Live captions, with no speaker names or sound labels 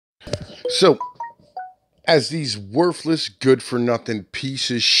So, as these worthless, good for nothing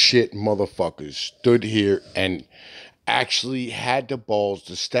piece of shit motherfuckers stood here and actually had the balls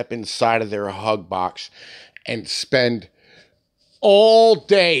to step inside of their hug box and spend all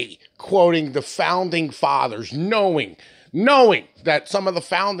day quoting the founding fathers, knowing that some of the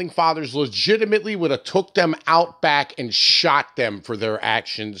founding fathers legitimately would have took them out back and shot them for their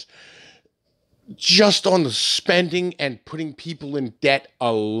actions just on the spending and putting people in debt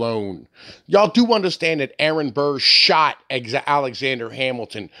alone. Y'all do understand that Aaron Burr shot Alexander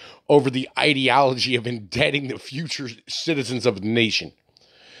Hamilton over the ideology of indebting the future citizens of the nation.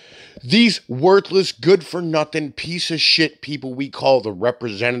 These worthless, good-for-nothing piece of shit people we call the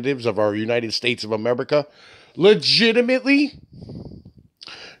representatives of our United States of America legitimately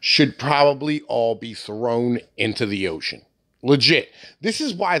should probably all be thrown into the ocean. Legit. This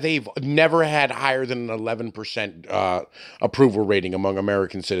is why they've never had higher than an 11% approval rating among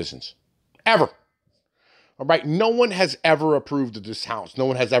American citizens. Ever. All right? No one has ever approved of this House. No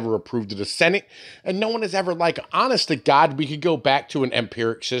one has ever approved of the Senate. And no one has ever, honest to God, we could go back to an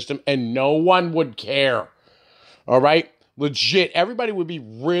empiric system and no one would care. All right? Legit. Everybody would be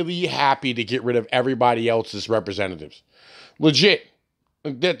really happy to get rid of everybody else's representatives. Legit.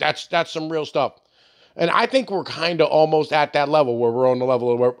 That's some real stuff. And I think we're kind of almost at that level where we're on the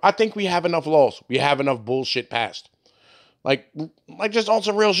level of where I think we have enough laws. We have enough bullshit passed. Like just on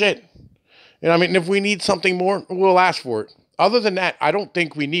some real shit. You know what I mean? If we need something more, we'll ask for it. Other than that, I don't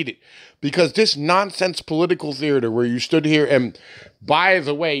think we need it. Because this nonsense political theater where you stood here and, by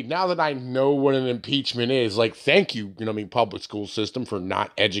the way, now that I know what an impeachment is, thank you, public school system for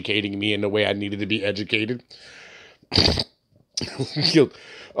not educating me in the way I needed to be educated.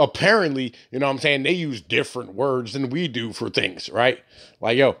 Apparently, they use different words than we do for things, right?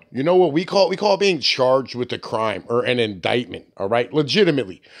 You know what we call being charged with a crime or an indictment, all right?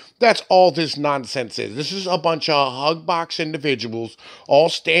 Legitimately. That's all this nonsense is. This is a bunch of hug box individuals all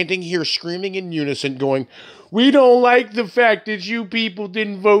standing here screaming in unison going, we don't like the fact that you people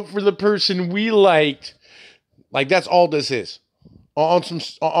didn't vote for the person we liked. That's all this is.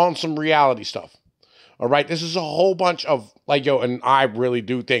 On some reality stuff. All right, this is a whole bunch of, and I really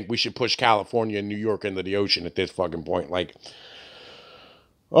do think we should push California and New York into the ocean at this fucking point.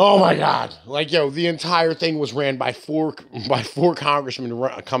 Oh my God. The entire thing was ran by four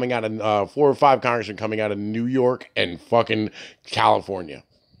congressmen coming out of, 4 or 5 congressmen coming out of New York and fucking California.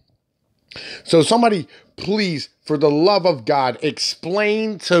 So somebody, please, for the love of God,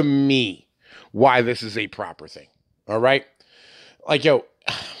 explain to me why this is a proper thing. All right?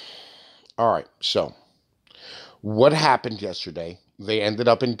 All right, so what happened yesterday? They ended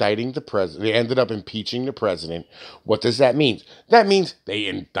up indicting the president. They ended up impeaching the president. What does that mean? That means they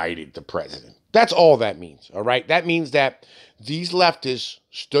indicted the president. That's all that means, all right? That means that these leftists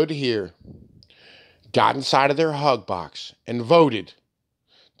stood here, got inside of their hug box, and voted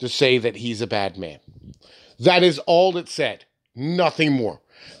to say that he's a bad man. That is all it said. Nothing more.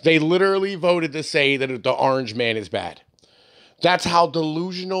 They literally voted to say that the orange man is bad. That's how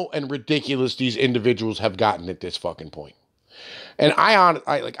delusional and ridiculous these individuals have gotten at this fucking point. And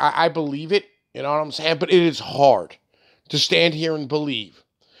I believe it, you know what I'm saying? But it is hard to stand here and believe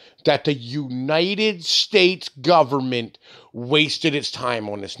that the United States government wasted its time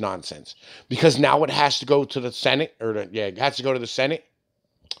on this nonsense. Because now it has to go to the Senate, it has to go to the Senate.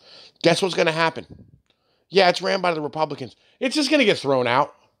 Guess what's going to happen? Yeah, it's ran by the Republicans. It's just going to get thrown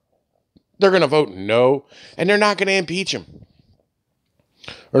out. They're going to vote no, and they're not going to impeach him.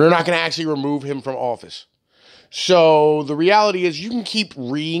 Or they're not going to actually remove him from office. So the reality is you can keep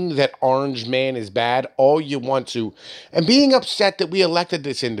reading that orange man is bad all you want to and being upset that we elected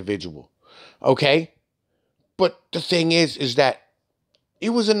this individual. Okay? But the thing is that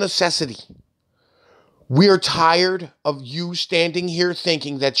it was a necessity. We are tired of you standing here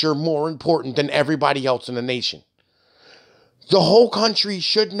thinking that you're more important than everybody else in the nation. The whole country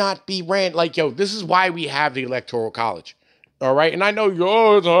should not be ran this is why we have the Electoral College. All right. And I know,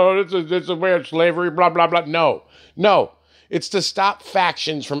 it's a way of slavery, blah, blah, blah. No. It's to stop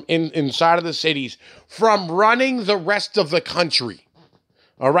factions from inside of the cities from running the rest of the country.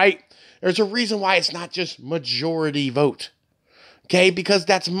 All right. There's a reason why it's not just majority vote. Okay. Because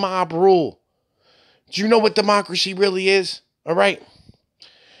that's mob rule. Do you know what democracy really is? All right.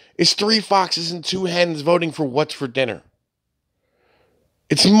 It's 3 foxes and 2 hens voting for what's for dinner.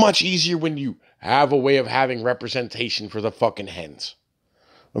 It's much easier when you have a way of having representation for the fucking hens.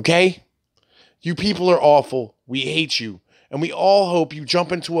 Okay? You people are awful. We hate you. And we all hope you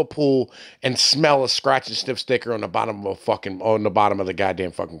jump into a pool and smell a scratch and sniff sticker on the bottom of the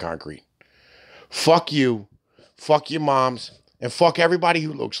goddamn fucking concrete. Fuck you. Fuck your moms. And fuck everybody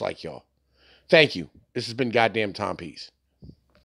who looks like y'all. Thank you. This has been Goddamn Tom Peace.